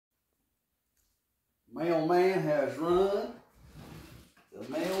mailman has run. The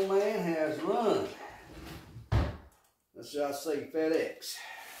mailman has run. That's what I say, FedEx.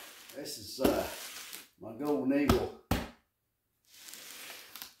 This is my Golden Eagle.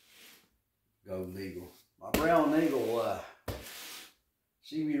 Golden Eagle. My Brown Eagle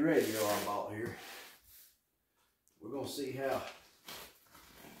CB radio I bought here. We're going to see how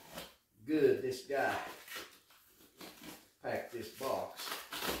good this guy packed this box.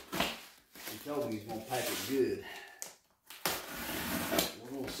 He told me he's going to pack it good.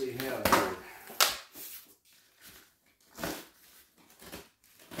 We're going to see how good.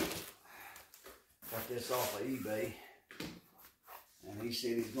 Got this off of eBay. And he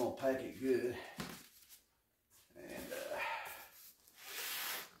said he's going to pack it good. And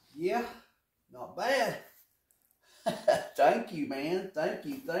yeah, not bad. Thank you, man. Thank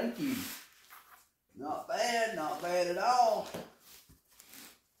you, thank you. Not bad at all.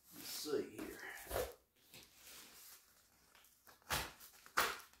 Let's see here.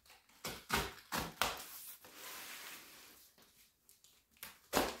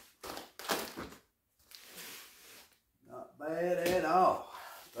 Not bad at all.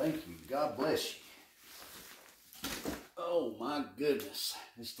 Thank you. God bless you. Oh my goodness.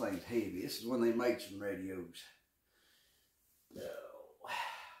 This thing's heavy. This is when they make some radios.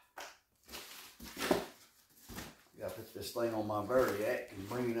 Gotta put this thing on my Variac and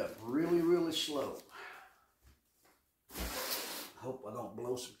bring it up really, really slow. Hope I don't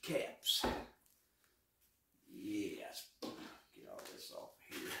blow some caps. Yes. Get all this off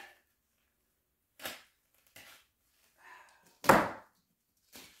here.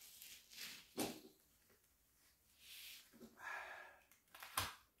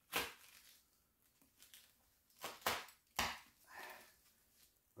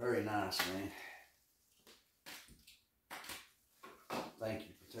 Very nice, man. Thank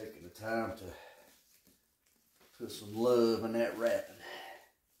you for taking the time to put some love in that wrapping.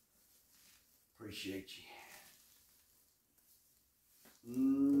 Appreciate you.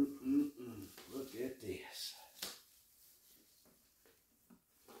 Look at this.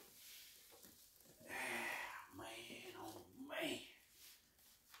 Man, oh man.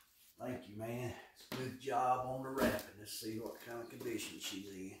 Thank you, man. It's a good job on the wrapping. Let's see what kind of condition she's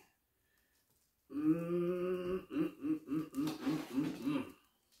in.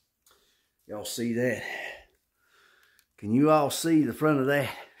 Y'all see that? Can you all see the front of that?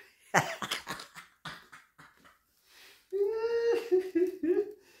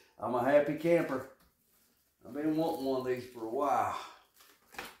 I'm a happy camper. I've been wanting one of these for a while.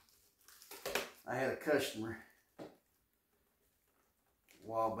 I had a customer a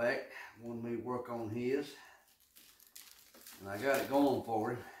while back, wanted me to work on his, and I got it going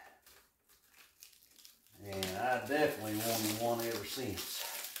for him. And I definitely wanted one ever since.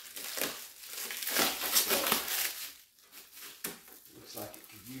 Looks like it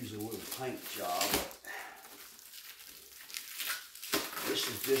could use a little paint job. This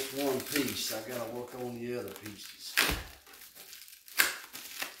is just one piece. I gotta work on the other pieces.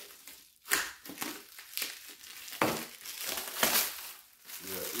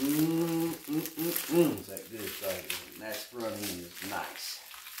 Is that good thing? And that front end is nice.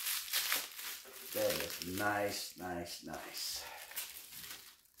 That is nice, nice, nice.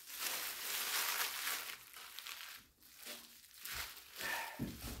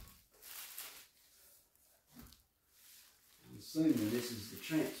 I'm assuming this is the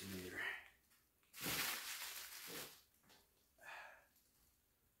transmitter.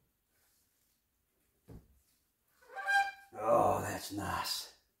 Oh, that's nice.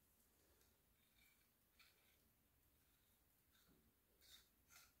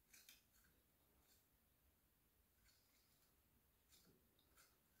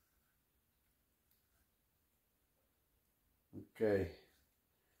 Okay,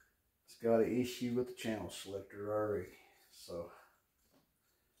 it's got an issue with the channel selector already. So,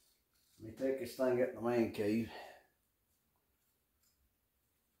 let me take this thing up in the man cave.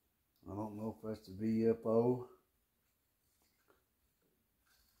 I don't know if that's the VFO.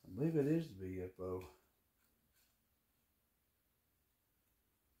 I believe it is the VFO.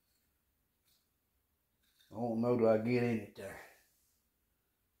 I don't know, do I get in it there?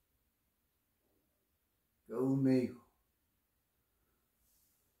 Golden Eagle.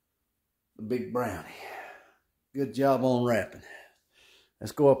 The big brownie. Good job on wrapping.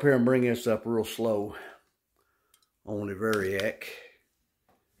 Let's go up here and bring this up real slow on the Variac.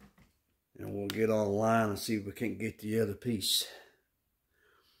 And we'll get online and see if we can get the other piece.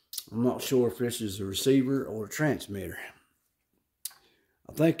 I'm not sure if this is the receiver or the transmitter.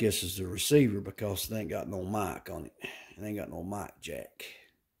 I think this is the receiver because it ain't got no mic on it. It ain't got no mic jack.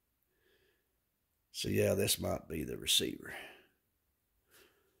 So yeah, this might be the receiver.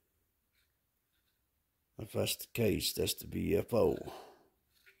 If that's the case, that's the VFO.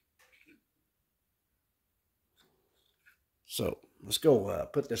 So let's go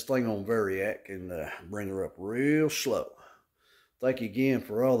put this thing on Variac and bring her up real slow. Thank you again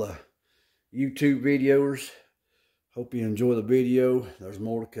for all the YouTube videos. Hope you enjoy the video. There's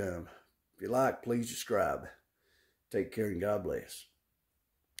more to come. If you like, please subscribe. Take care and God bless.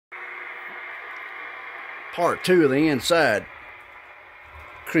 Part 2 of the inside.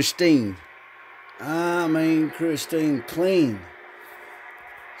 Christine clean.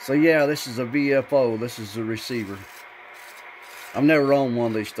 So yeah, this is a VFO. This is the receiver. I've never owned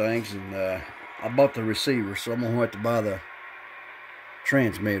one of these things, and I bought the receiver, so I'm going to have to buy the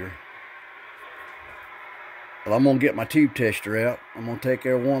transmitter. But I'm going to get my tube tester out. I'm going to take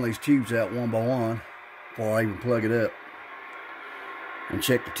every one of these tubes out one by one before I even plug it up and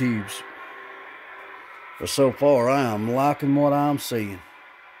check the tubes. But so far, I am liking what I'm seeing.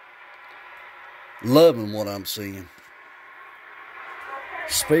 Loving what I'm seeing.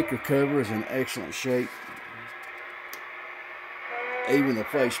 Speaker cover is in excellent shape. Even the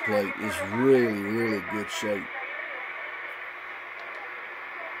faceplate is really, really good shape.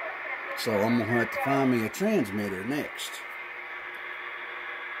 So I'm going to have to find me a transmitter next.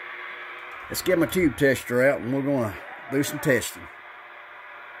 Let's get my tube tester out and we're going to do some testing.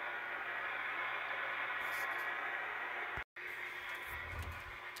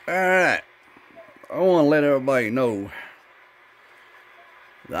 Alright. I want to let everybody know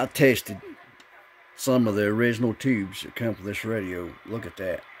that I tested some of the original tubes that come with this radio. Look at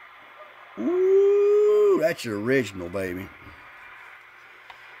that. Ooh, that's your original, baby.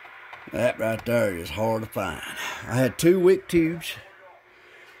 That right there is hard to find. I had 2 weak tubes.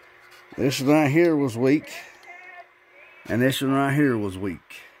 This one right here was weak. And this one right here was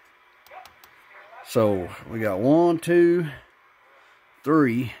weak. So we got 1, 2,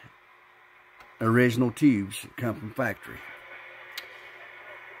 3 original tubes that come from factory.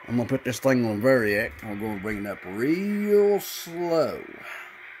 I'm going to put this thing on Variac. I'm going to bring it up real slow.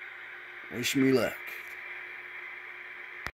 Wish me luck.